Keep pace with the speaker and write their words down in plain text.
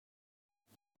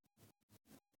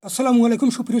আসসালামু আলাইকুম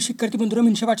সুপ্রিয় শিক্ষার্থী বন্ধুরা,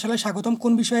 মিনসা পাঠশালায় স্বাগতম।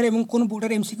 কোন বিষয়ের এবং কোন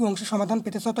বোর্ডের এমসিকিউ অংশের সমাধান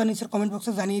পেতে চাও তা নিচের কমেন্ট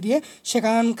বক্সে জানিয়ে দিয়ে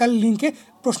সেখানকার লিঙ্কে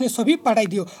প্রশ্নের ছবি পাঠাই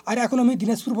দিও। আর এখন আমি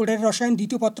দিনাজপুর বোর্ডের রসায়ন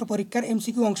দ্বিতীয় পত্র পরীক্ষার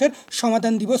এমসিকিউ অংশের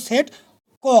সমাধান দিব। সেট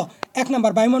ক। 1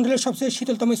 নম্বর, বায়ুমণ্ডলের সবচেয়ে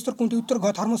শীতলতম স্তর কোনটি? উত্তর ঘ,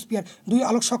 থার্মোস্ফিয়ার। 2,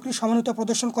 আলোক সক্রিয় সমানুতা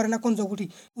প্রদর্শন করে না কোন যৌগটি?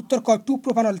 উত্তর ক, 2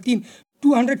 প্রোপানল। 3,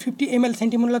 250 ml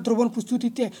সেন্টিমোলার দ্রবণ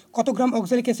প্রস্তুতিতে কত গ্রাম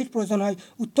অক্সালিক অ্যাসিড প্রয়োজন হয়?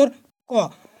 উত্তর ক।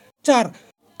 4,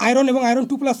 আয়রন এবং আয়রন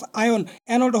 2+ আয়ন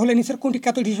অ্যানোড হলে নিচের কোনটি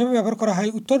ক্যাথোড হিসেবে ব্যবহার করা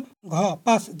হয়? উত্তর ঘ।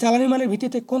 5, জ্বালানি মানের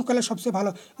ভিত্তিতে কোন কয়লা সবচেয়ে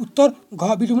ভালো? উত্তর ঘ,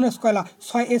 বিটুমিনাস কয়লা।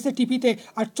 6, এসএটিপিতে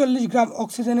 48 গ্রাম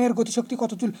অক্সিজেনের গতিশক্তি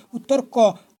কত জুল? উত্তর ক।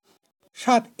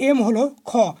 7, এম হলো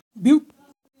খ, বিউট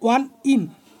 1 ইন।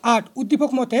 8,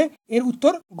 উদ্দীপক মতে এর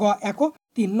উত্তর গ, একো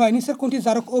 3। 9, নিচের কোনটি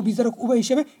জারক ও বিজারক উভয়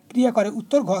হিসেবে ক্রিয়া করে?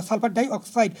 উত্তর ঘ, সালফার ডাই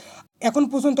অক্সাইড। এখন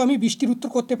পর্যন্ত আমি 20টির উত্তর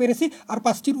করতে পেরেছি, আর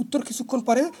 5টির উত্তর কিছুক্ষণ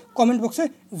পরে কমেন্ট বক্সে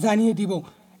জানিয়ে দিব।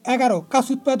 11, কাঁচ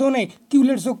উৎপাদনে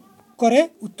কিউলেট যোগ করে?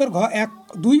 উত্তর ঘ, 1,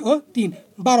 2 ও 3।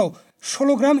 12,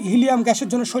 16 গ্রাম হিলিয়াম গ্যাসের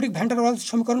জন্য সঠিক ভ্যান ডার ওয়ালস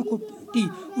সমীকরণ কোনটি?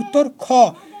 উত্তর খ।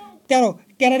 13,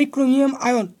 ট্যানারি ক্রোমিয়াম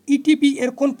আয়ন ইটিপি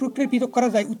এর কোন প্রক্রিয়ায় পৃথক করা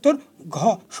যায়? উত্তর ঘ,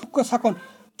 সূক্ষ্ম শাকন।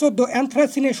 14,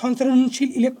 অ্যানথ্রাসিনের সঞ্চালনশীল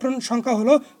ইলেকট্রন সংখ্যা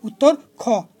হলো? উত্তর খ,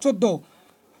 14।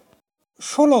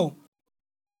 16,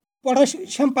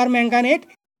 potassium permanganate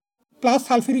plus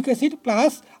sulphuric acid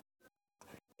plus,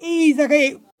 এই জায়গায়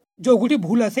যৌগটি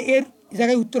ভুল আছে, এর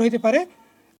জায়গায় উত্তর হতে পারে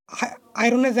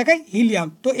আয়রনের জায়গায় হিলিয়াম।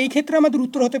 তো এই ক্ষেত্রে আমাদের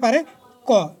উত্তর হতে পারে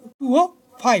ক, 2 ও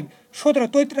 5। 17,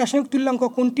 তড়িৎ রাসায়নিক তুল্যাঙ্ক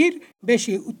কোনটির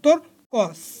বেশি? উত্তর ক,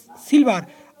 সিলভার।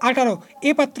 18,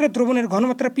 এ পাত্রের দ্রবণের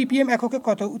ঘনমাত্রা ppm এককে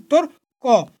কত? উত্তর ক।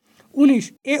 19,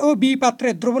 এ ও বি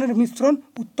পাত্রের দ্রবণের মিশ্রণ?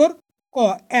 উত্তর ক,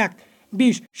 1।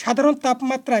 20, সাধারণ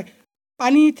তাপমাত্রায়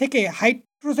পানি থেকে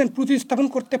হাইড্রোজেন প্রতিস্থাপন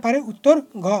করতে পারে? উত্তর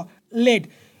ঘ, লেড।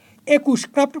 21,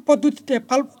 ক্রাফট পদ্ধতিতে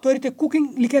পাল্প তৈরিতে কুকিং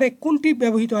লিকারে কোনটি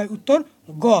ব্যবহৃত হয়? উত্তর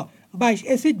গ। 22,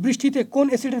 অ্যাসিড বৃষ্টিতে কোন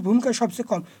অ্যাসিডের ভূমিকা সবচেয়ে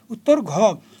কম? উত্তর ঘ।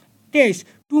 23,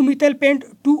 2-মিথাইল পেন্ট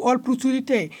 2 অল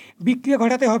প্রস্তুতিতে বিক্রিয়া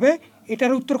ঘটাতে হবে,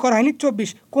 এটার উত্তর করা হয়নি। 24,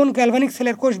 কোন গ্যালভানিক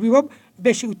সেলের কোষ বিভব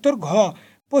বেশি? উত্তর ঘ।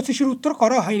 25-এর উত্তর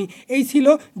করা হয়নি। এই ছিল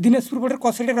দিনাজপুর বোর্ডের ক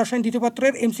সেটের রসায়ন দ্বিতীয়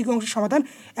পত্রের এমসিকিউ অংশের সমাধান।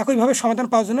 একইভাবে সমাধান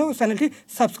পাওয়ার জন্য চ্যানেলটি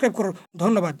সাবস্ক্রাইব করুন।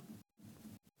 ধন্যবাদ।